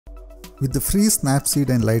With the free Snapseed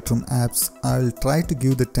and Lightroom apps, I'll try to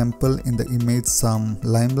give the temple in the image some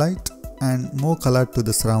limelight and more color to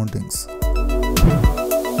the surroundings.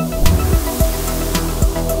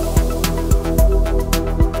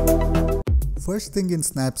 First thing in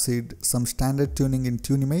Snapseed, some standard tuning in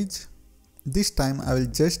TuneImage. This time I will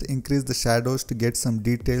just increase the shadows to get some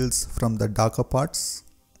details from the darker parts.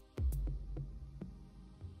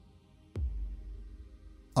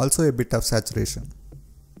 Also a bit of saturation.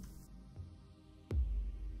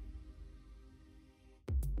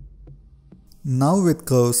 Now with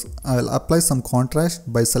curves, I will apply some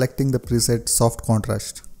contrast by selecting the preset Soft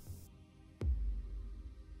Contrast.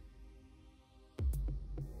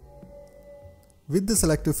 With the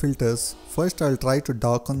selective filters, first I will try to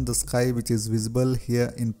darken the sky which is visible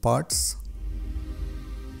here in parts.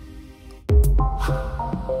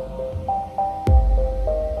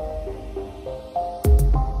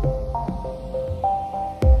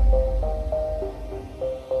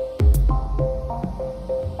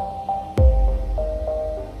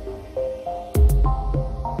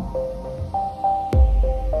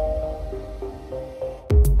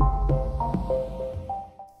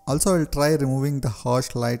 Also, I will try removing the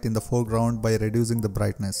harsh light in the foreground by reducing the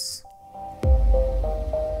brightness.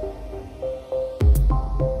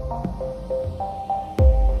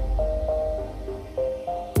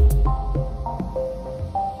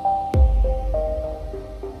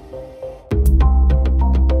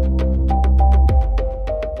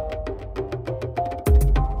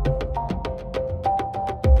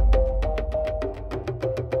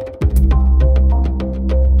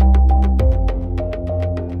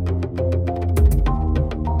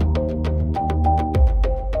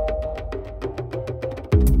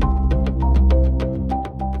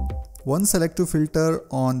 One selective filter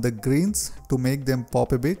on the greens to make them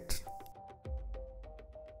pop a bit.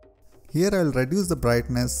 Here I will reduce the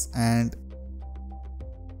brightness and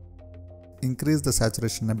increase the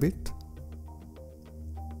saturation a bit.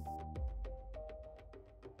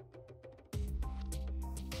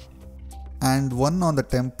 And one on the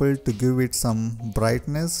temple to give it some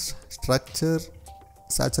brightness, structure,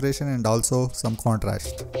 saturation and also some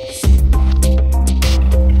contrast.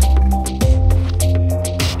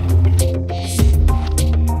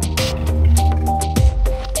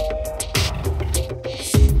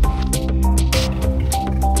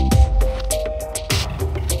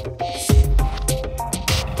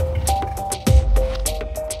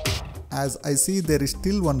 As I see there is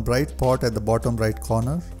still one bright spot at the bottom right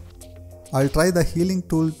corner, I'll try the healing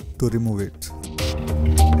tool to remove it.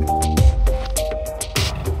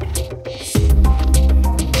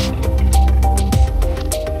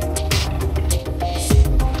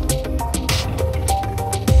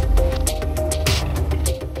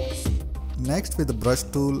 Next, with the brush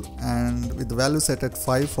tool and with the value set at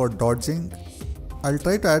 5 for dodging, I'll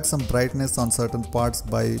try to add some brightness on certain parts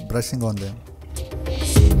by brushing on them.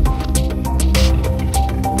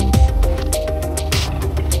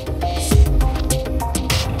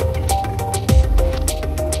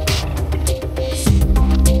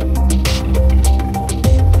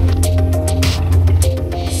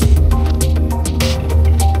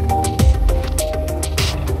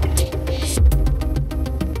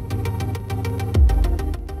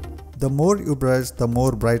 The more you brush, the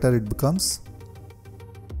more brighter it becomes.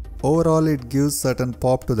 Overall, it gives certain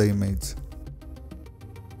pop to the image.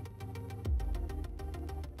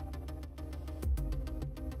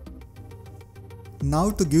 Now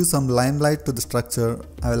to give some limelight to the structure,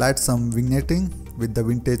 I will add some vignetting with the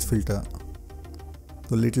vintage filter.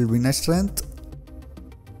 So little vignette strength.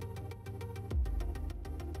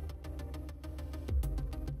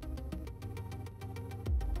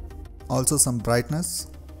 Also some brightness.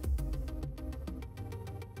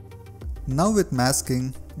 Now with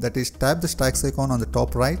masking, that is tap the stacks icon on the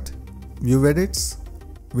top right, view edits,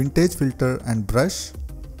 vintage filter and brush.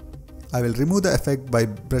 I will remove the effect by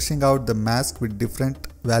brushing out the mask with different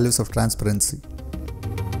values of transparency.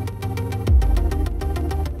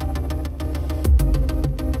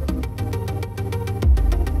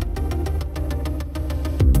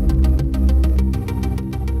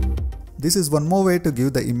 This is one more way to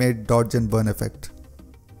give the image dodge and burn effect.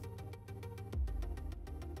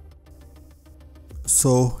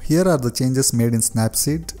 So here are the changes made in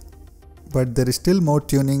Snapseed, but there is still more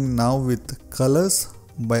tuning now with colors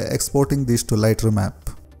by exporting these to Lightroom app.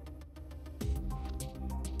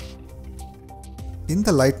 In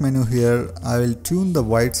the light menu here, I will tune the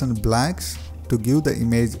whites and blacks to give the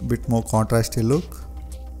image a bit more contrasty look.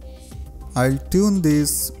 I'll tune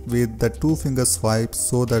this with the 2-finger swipe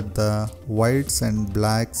so that the whites and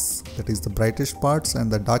blacks, that is the brightest parts and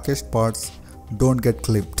the darkest parts, don't get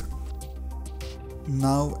clipped.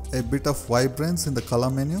 Now a bit of vibrance in the color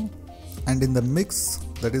menu, and in the mix,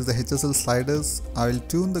 that is the HSL sliders, I will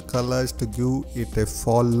tune the colors to give it a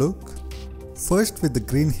fall look. First with the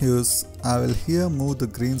green hues, I will here move the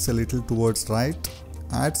greens a little towards right,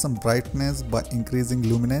 add some brightness by increasing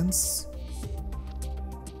luminance,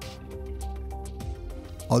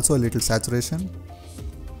 also a little saturation.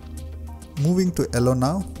 Moving to yellow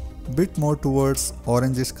now, bit more towards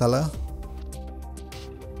orangish color,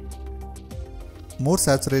 more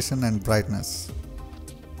saturation and brightness.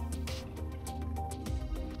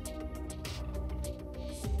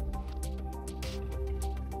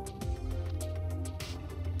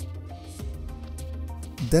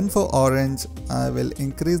 Then for orange, I will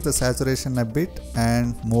increase the saturation a bit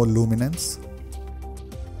and more luminance.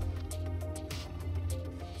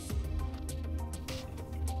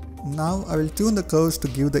 Now I will tune the curves to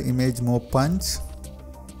give the image more punch.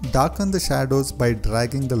 Darken the shadows by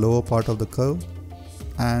dragging the lower part of the curve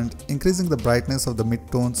and increasing the brightness of the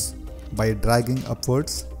midtones by dragging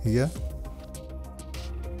upwards here.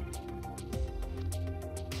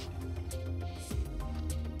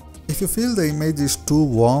 If you feel the image is too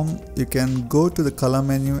warm, you can go to the color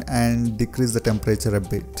menu and decrease the temperature a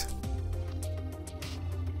bit.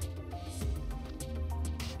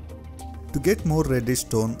 To get more reddish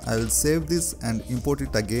tone, I will save this and import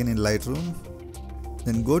it again in Lightroom.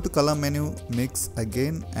 Then go to color menu, mix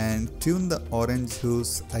again and tune the orange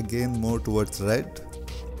hues again more towards red.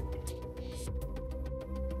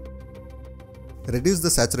 Reduce the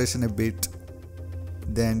saturation a bit,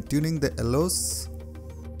 then tuning the yellows.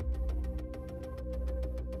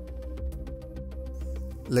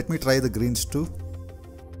 Let me try the greens too.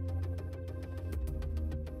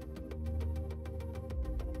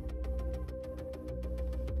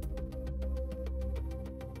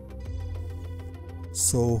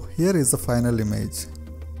 So here is the final image.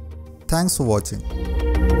 Thanks for watching.